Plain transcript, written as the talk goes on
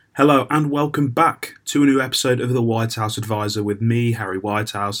Hello and welcome back to a new episode of the Whitehouse Advisor with me, Harry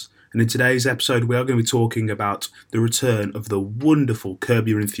Whitehouse. And in today's episode, we are going to be talking about the return of the wonderful Curb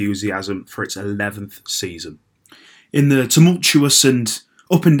Your Enthusiasm for its 11th season. In the tumultuous and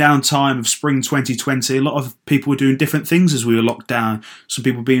up and down time of spring 2020, a lot of people were doing different things as we were locked down. Some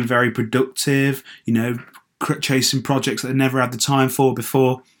people being very productive, chasing projects that they never had the time for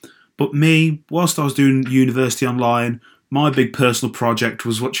before. But me, whilst I was doing university online, my big personal project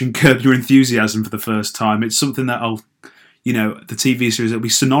was watching Curb Your Enthusiasm for the first time. It's something that the TV series that'll be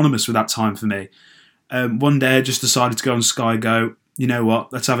synonymous with that time for me. One day I just decided to go on Sky Go. You know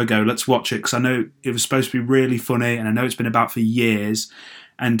what? Let's have a go. Let's watch it because I know it was supposed to be really funny, and I know it's been about for years.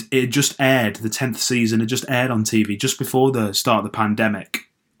 And it just aired, the 10th season. It just aired on TV just before the start of the pandemic.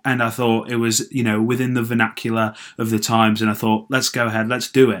 And I thought it was, within the vernacular of the times. And I thought, let's go ahead,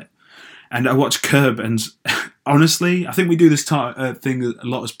 let's do it. And I watched Curb, and honestly, I think we do this thing a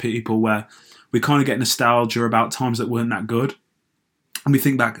lot as people where we kind of get nostalgia about times that weren't that good. And we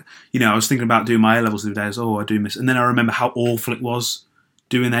think back, I was thinking about doing my A-levels the other day, I do miss. And then I remember how awful it was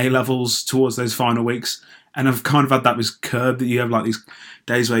doing A-levels towards those final weeks. And I've kind of had that with Curb, that you have like these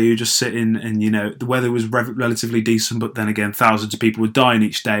days where you just sit in and, the weather was relatively decent, but then again, thousands of people were dying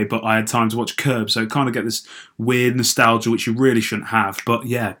each day, but I had time to watch Curb. So I kind of get this weird nostalgia, which you really shouldn't have. But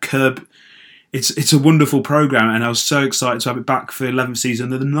yeah, Curb, it's a wonderful program, and I was so excited to have it back for the 11th season.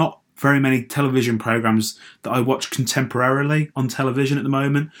 There are not very many television programs that I watch contemporarily on television at the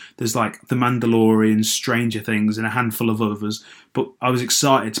moment. There's like The Mandalorian, Stranger Things, and a handful of others. But I was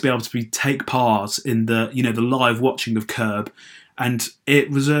excited to be able to take part in the the live watching of Curb, and it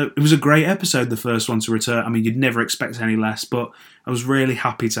was a great episode, the first one to return. I mean, you'd never expect any less, but I was really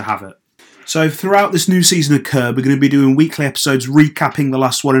happy to have it. So throughout this new season of Curb, we're going to be doing weekly episodes recapping the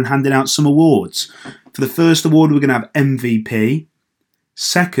last one and handing out some awards. For the first award, we're going to have MVP.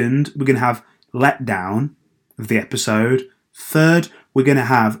 Second, we're going to have letdown of the episode. Third, we're going to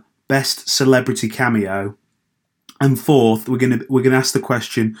have best celebrity cameo. And fourth, we're going to ask the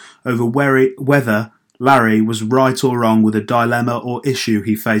question over whether Larry was right or wrong with a dilemma or issue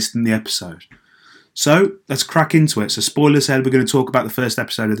he faced in the episode. So let's crack into it. So spoilers ahead, we're going to talk about the first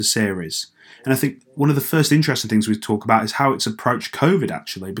episode of the series. And I think one of the first interesting things we talk about is how it's approached COVID,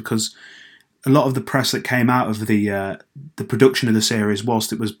 actually, because a lot of the press that came out of the production of the series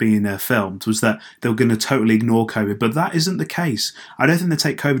whilst it was being filmed was that they were going to totally ignore COVID, but that isn't the case. I don't think they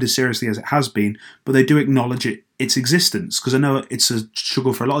take COVID as seriously as it has been, but they do acknowledge its existence, because I know it's a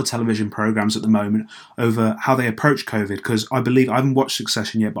struggle for a lot of television programs at the moment over how they approach COVID, because I haven't watched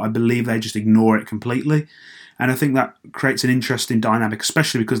Succession yet, but I believe they just ignore it completely. And I think that creates an interesting dynamic,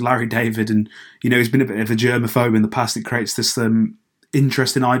 especially because Larry David, and he's been a bit of a germaphobe in the past. It creates this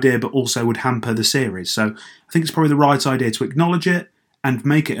interesting idea, but also would hamper the series. So I think it's probably the right idea to acknowledge it and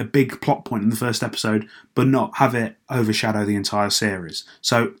make it a big plot point in the first episode, but not have it overshadow the entire series.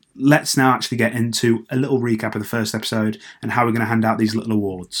 So let's now actually get into a little recap of the first episode and how we're going to hand out these little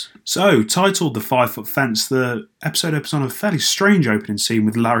awards. So, titled The 5 Foot Fence, the episode opens on a fairly strange opening scene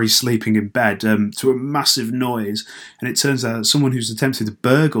with Larry sleeping in bed to a massive noise, and it turns out someone who's attempted to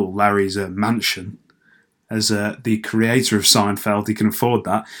burgle Larry's mansion, as the creator of Seinfeld, he can afford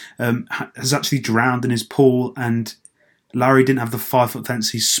that, has actually drowned in his pool, and Larry didn't have the 5 foot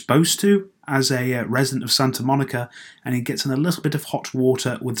fence he's supposed to as a resident of Santa Monica, and he gets in a little bit of hot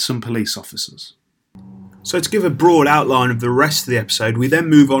water with some police officers. So to give a broad outline of the rest of the episode, we then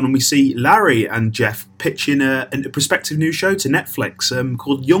move on and we see Larry and Jeff pitching a prospective new show to Netflix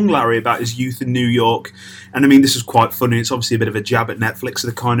called Young Larry, about his youth in New York. And I mean, this is quite funny. It's obviously a bit of a jab at Netflix,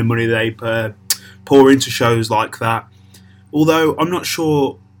 the kind of money they pour into shows like that. Although I'm not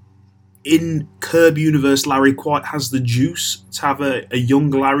sure in Curb universe Larry quite has the juice to have a young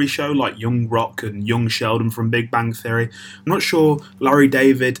Larry show like Young Rock and Young Sheldon from Big Bang Theory. I'm not sure Larry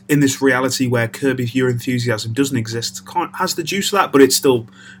David in this reality where Curb Your Enthusiasm doesn't exist has the juice for that, but it still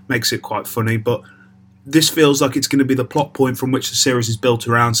makes it quite funny. But this feels like it's going to be the plot point from which the series is built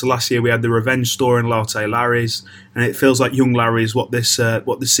around. So last year we had the revenge story in Latte Larry's, and it feels like Young Larry is what this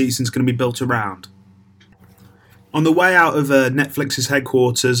season's going to be built around. On the way out of Netflix's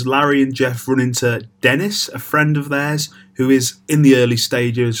headquarters, Larry and Jeff run into Dennis, a friend of theirs, who is in the early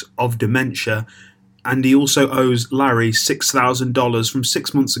stages of dementia, and he also owes Larry $6,000 from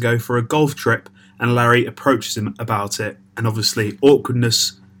 6 months ago for a golf trip, and Larry approaches him about it, and obviously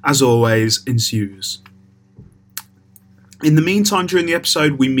awkwardness, as always, ensues. In the meantime, during the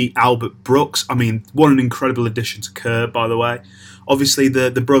episode, we meet Albert Brooks. I mean, what an incredible addition to Curb, by the way. Obviously,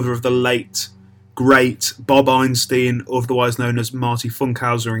 the brother of the late great Bob Einstein, otherwise known as Marty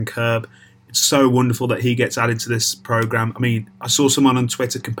Funkhauser in Curb, It's so wonderful that he gets added to this program. I mean, I saw someone on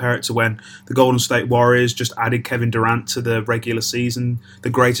Twitter compare it to when the Golden State Warriors just added Kevin Durant to the regular season, the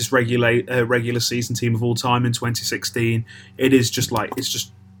greatest regular season team of all time in 2016. It is just like, it's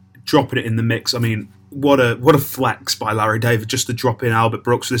just dropping it in the mix. I mean, what a flex by Larry David just to drop in Albert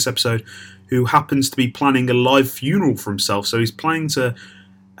Brooks for this episode, who happens to be planning a live funeral for himself. So he's planning to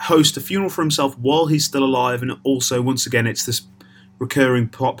host a funeral for himself while he's still alive, and also, once again, it's this recurring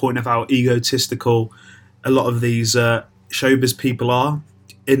plot point of how egotistical a lot of these showbiz people are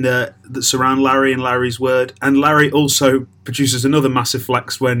that surround Larry and Larry's word. And Larry also produces another massive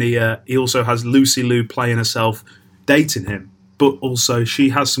flex when he also has Lucy Liu playing herself dating him, but also she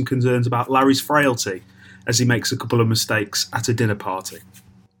has some concerns about Larry's frailty as he makes a couple of mistakes at a dinner party.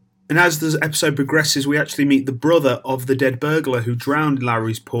 And as the episode progresses, we actually meet the brother of the dead burglar who drowned in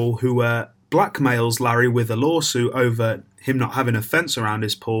Larry's pool, who blackmails Larry with a lawsuit over him not having a fence around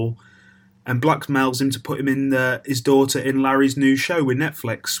his pool, and blackmails him to put him in his daughter in Larry's new show with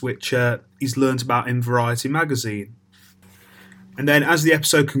Netflix, which he's learnt about in Variety magazine. And then as the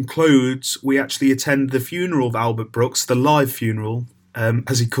episode concludes, we actually attend the funeral of Albert Brooks, the live funeral,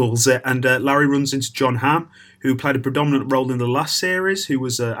 as he calls it, and Larry runs into John Hamm, who played a predominant role in the last series, who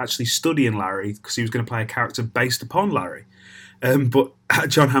was actually studying Larry because he was going to play a character based upon Larry. But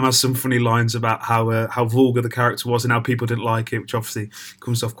John Hamm has some funny lines about how vulgar the character was and how people didn't like it, which obviously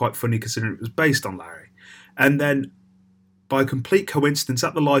comes off quite funny considering it was based on Larry. And then, by complete coincidence,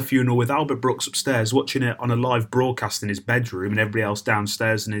 at the live funeral with Albert Brooks upstairs watching it on a live broadcast in his bedroom and everybody else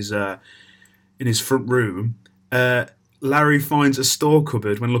downstairs in his front room, Larry finds a store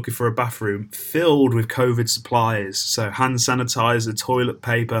cupboard when looking for a bathroom filled with COVID supplies, so hand sanitizer, toilet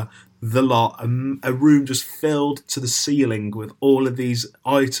paper, the lot, a room just filled to the ceiling with all of these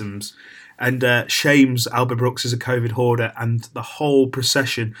items, and shames Albert Brooks as a COVID hoarder, and the whole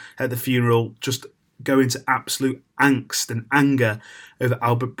procession at the funeral just go into absolute angst and anger over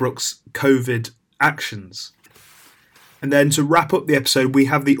Albert Brooks' COVID actions. And then to wrap up the episode, we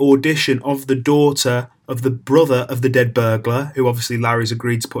have the audition of the daughter of the brother of the dead burglar, who obviously Larry's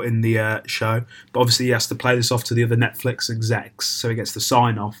agreed to put in the show, but obviously he has to play this off to the other Netflix execs, so he gets the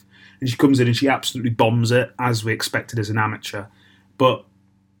sign-off. And she comes in and she absolutely bombs it, as we expected as an amateur. But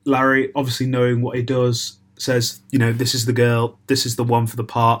Larry, obviously knowing what he does, says, you know, this is the girl, this is the one for the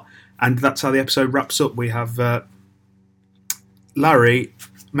part. And that's how the episode wraps up. We have Larry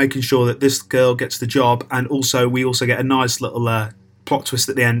making sure that this girl gets the job, and also we also get a nice little plot twist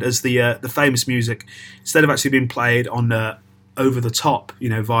at the end, as the famous music, instead of actually being played on over the top, you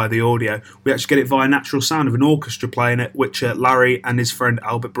know, via the audio, we actually get it via natural sound of an orchestra playing it, which Larry and his friend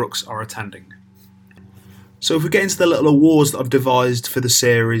Albert Brooks are attending. So if we get into the little awards that I've devised for the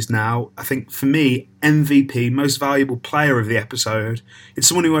series now, I think for me, MVP, most valuable player of the episode, it's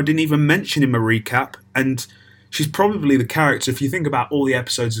someone who I didn't even mention in my recap, and she's probably the character, if you think about all the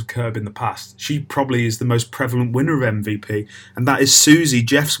episodes of Curb in the past, she probably is the most prevalent winner of MVP, and that is Susie,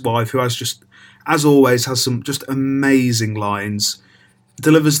 Jeff's wife, who has just, as always, has some just amazing lines.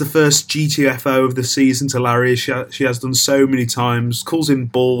 Delivers the first GTFO of the season to Larry, she has done so many times, calls him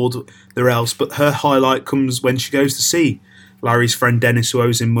bald, there else, but her highlight comes when she goes to see Larry's friend Dennis, who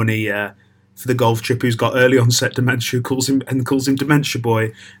owes him money for the golf trip, who's got early onset dementia, calls him Dementia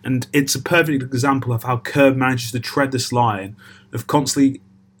Boy. And it's a perfect example of how Curb manages to tread this line of constantly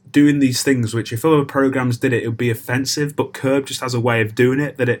doing these things which, if other programs did it, it would be offensive, but Curb just has a way of doing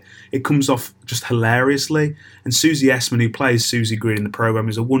it that it comes off just hilariously. And Susie Essman, who plays Susie Green in the program,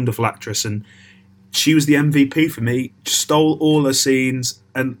 is a wonderful actress, and she was the MVP for me. Stole all her scenes,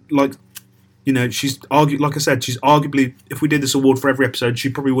 and like, you know, she's arguably, if we did this award for every episode,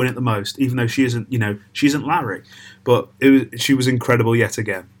 she'd probably win it the most, even though she isn't, you know, she isn't Larry, but she was incredible yet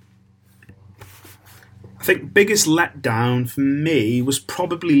again. I think biggest letdown for me was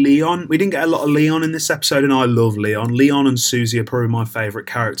probably Leon. We didn't get a lot of Leon in this episode, and I love Leon. Leon and Susie are probably my favourite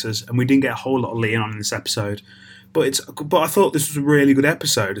characters, and we didn't get a whole lot of Leon in this episode. But I thought this was a really good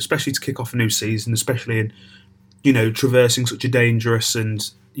episode, especially to kick off a new season, especially in, you know, traversing such a dangerous and,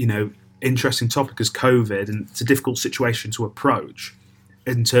 you know, interesting topic as COVID, and it's a difficult situation to approach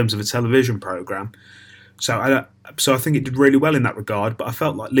in terms of a television programme. So I think it did really well in that regard, but I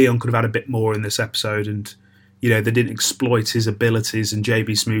felt like Leon could have had a bit more in this episode, and, you know, they didn't exploit his abilities, and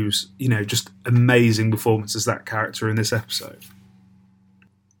JB Smooth's, you know, just amazing performance as that character in this episode.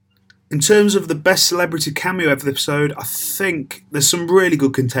 In terms of the best celebrity cameo of the episode, I think there's some really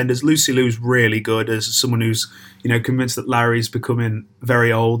good contenders. Lucy Liu's really good as someone who's, convinced that Larry's becoming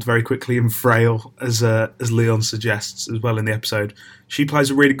very old very quickly and frail, as Leon suggests as well in the episode. She plays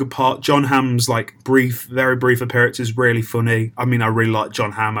a really good part. John Hamm's very brief appearance is really funny. I mean, I really like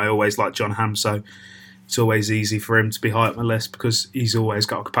John Hamm. I always like John Hamm, so it's always easy for him to be high up my list because he's always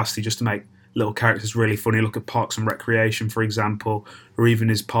got a capacity just to make little characters really funny. Look at Parks and Recreation, for example, or even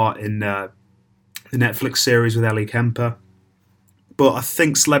his part in the Netflix series with Ellie Kemper. But I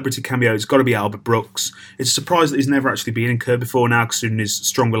think celebrity cameo has got to be Albert Brooks. It's a surprise that he's never actually been in Curb before now, considering his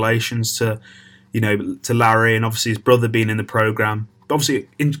strong relations to Larry and obviously his brother being in the programme. But obviously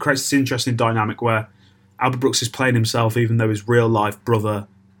it creates this interesting dynamic where Albert Brooks is playing himself even though his real life brother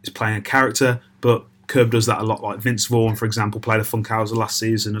is playing a character, but Curb does that a lot. Like Vince Vaughn, for example, played a Funkhauser last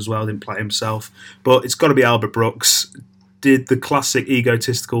season as well, didn't play himself. But it's got to be Albert Brooks. Did the classic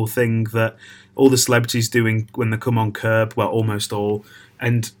egotistical thing that all the celebrities doing when they come on Curb, well, almost all.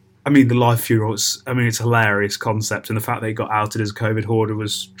 And, I mean, the live funeral, it's a hilarious concept, and the fact that he got outed as a COVID hoarder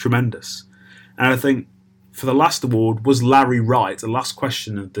was tremendous. And I think for the last award, was Larry right? The last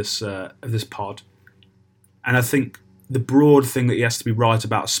question of this pod. And I think the broad thing that he has to be right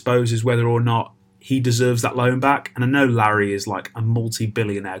about, I suppose, is whether or not he deserves that loan back. And I know Larry is like a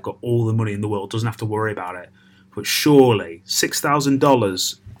multi-billionaire, got all the money in the world, doesn't have to worry about it. But surely,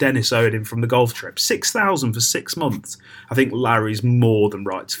 $6,000 Dennis owed him from the golf trip. $6,000 for 6 months. I think Larry's more than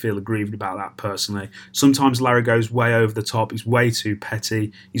right to feel aggrieved about that personally. Sometimes Larry goes way over the top. He's way too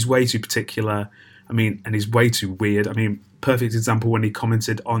petty. He's way too particular. And he's way too weird. Perfect example when he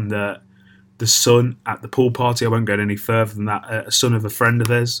commented on the son at the pool party. I won't go any further than that. A son of a friend of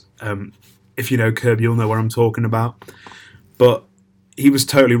his. If you know Curb, you'll know what I'm talking about. But he was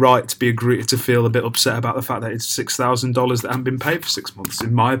totally right to feel a bit upset about the fact that it's $6,000 that hadn't been paid for 6 months,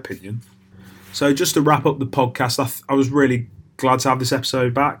 in my opinion. So just to wrap up the podcast, I was really glad to have this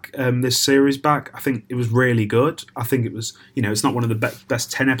episode back, this series back. I think it was really good. I think it was, it's not one of the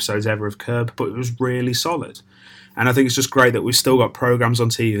best 10 episodes ever of Curb, but it was really solid. And I think it's just great that we've still got programmes on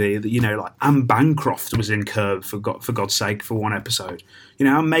TV that, like Anne Bancroft was in Curb, for God's sake, for one episode.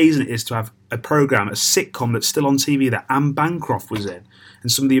 How amazing it is to have a programme, a sitcom that's still on TV that Anne Bancroft was in.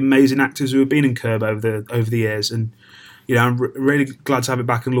 And some of the amazing actors who have been in Curb over the years. And, I'm really glad to have it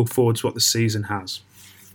back and look forward to what the season has.